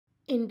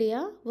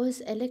India was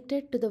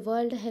elected to the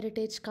World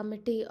Heritage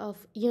Committee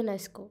of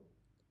UNESCO.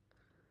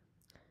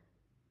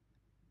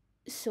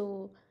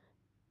 So,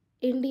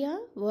 India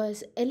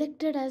was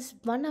elected as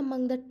one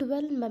among the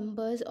 12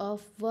 members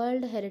of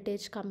World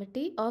Heritage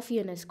Committee of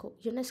UNESCO.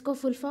 UNESCO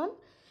full form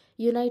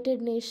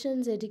United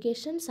Nations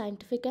Education,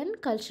 Scientific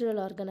and Cultural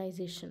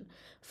Organization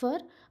for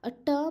a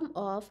term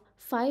of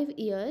 5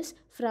 years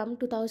from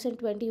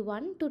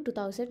 2021 to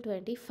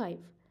 2025.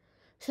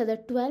 So the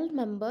 12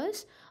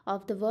 members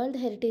of the World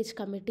Heritage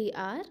Committee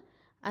are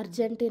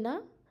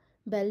Argentina,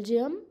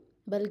 Belgium,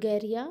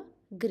 Bulgaria,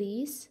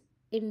 Greece,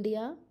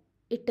 India,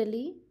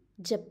 Italy,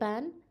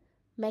 Japan,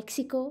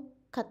 Mexico,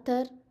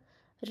 Qatar,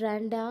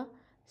 Rwanda,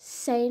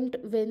 Saint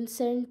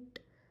Vincent,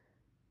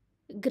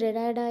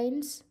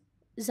 Grenadines,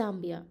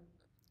 Zambia.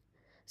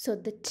 So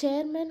the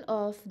chairman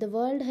of the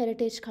World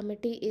Heritage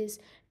Committee is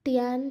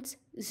Tian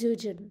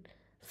Zhujin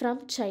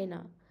from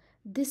China.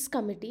 This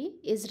committee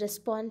is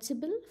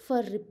responsible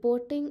for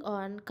reporting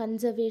on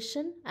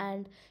conservation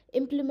and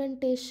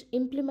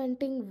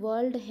implementing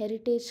World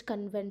Heritage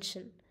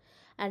Convention,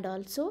 and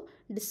also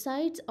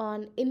decides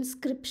on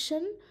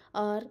inscription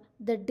or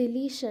the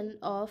deletion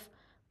of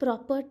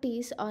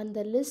properties on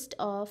the list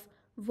of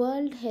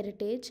World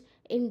Heritage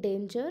in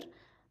Danger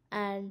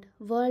and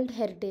World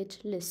Heritage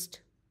List.